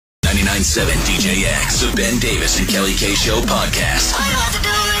99.7 DJX, the Ben Davis and Kelly K Show podcast.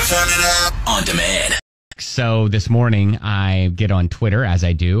 Turn it up. On demand. So this morning I get on Twitter, as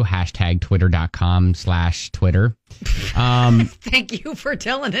I do, hashtag twitter.com/Twitter. Thank you for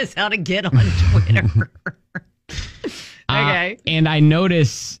telling us how to get on Twitter. Okay. And I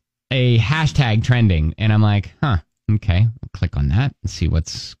notice a hashtag trending, and I'm like, okay, I'll click on that and see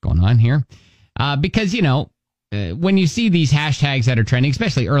what's going on here. Because, when you see these hashtags that are trending,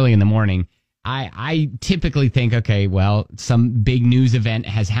 especially early in the morning, I typically think, okay, well, some big news event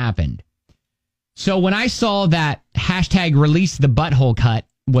has happened. So when I saw that hashtag release the butthole cut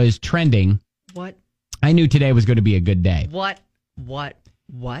was trending, What? I knew today was going to be a good day. What?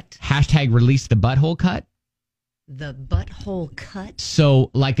 Hashtag release the butthole cut. The butthole cut?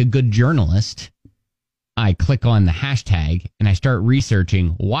 So like a good journalist, I click on the hashtag and I start researching,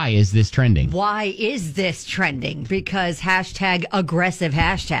 why is this trending? Why is this trending? Because hashtag aggressive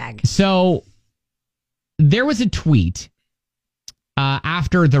hashtag. So there was a tweet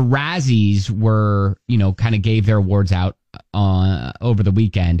after the Razzies were, kind of gave their awards out over the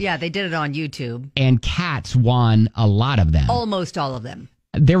weekend. Yeah, they did it on YouTube. And Cats won a lot of them. Almost all of them.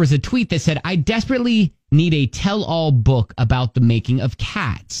 There was a tweet that said, I desperately need a tell-all book about the making of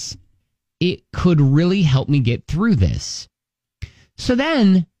Cats. It could really help me get through this. So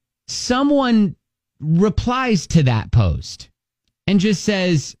then someone replies to that post and just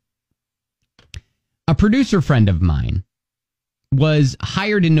says, a producer friend of mine was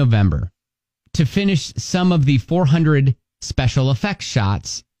hired in November to finish some of the 400 special effects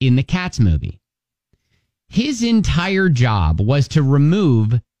shots in the Cats movie. His entire job was to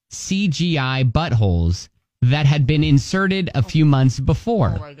remove CGI buttholes that had been inserted a few months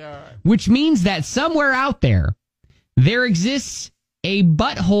before. Oh my God. Which means that somewhere out there exists a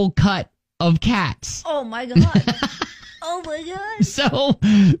butthole cut of Cats. Oh my God. Oh my God. So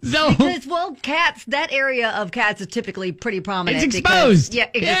because, Cats, that area of Cats is typically pretty prominent. It's exposed.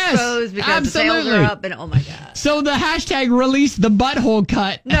 It's Yes, exposed because absolutely. the sales are up and oh my God. So the hashtag release the butthole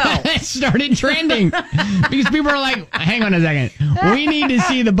cut started trending because people are like, hang on a second. We need to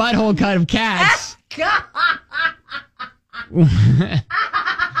see the butthole cut of Cats.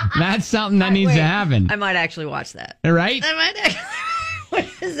 That's something that needs to happen. I might actually watch that. Right? What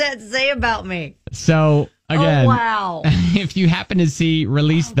does that say about me? So, again, oh, wow. If you happen to see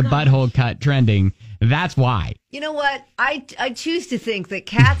release the butthole cut trending, that's why. You know what? I choose to think that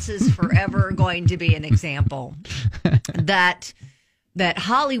Cats is forever going to be an example that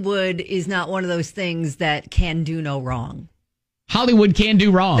Hollywood is not one of those things that can do no wrong. Hollywood can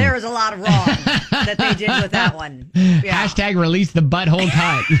do wrong. There is a lot of wrong that they did with that one. Yeah. Hashtag release the butthole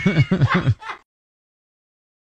cut.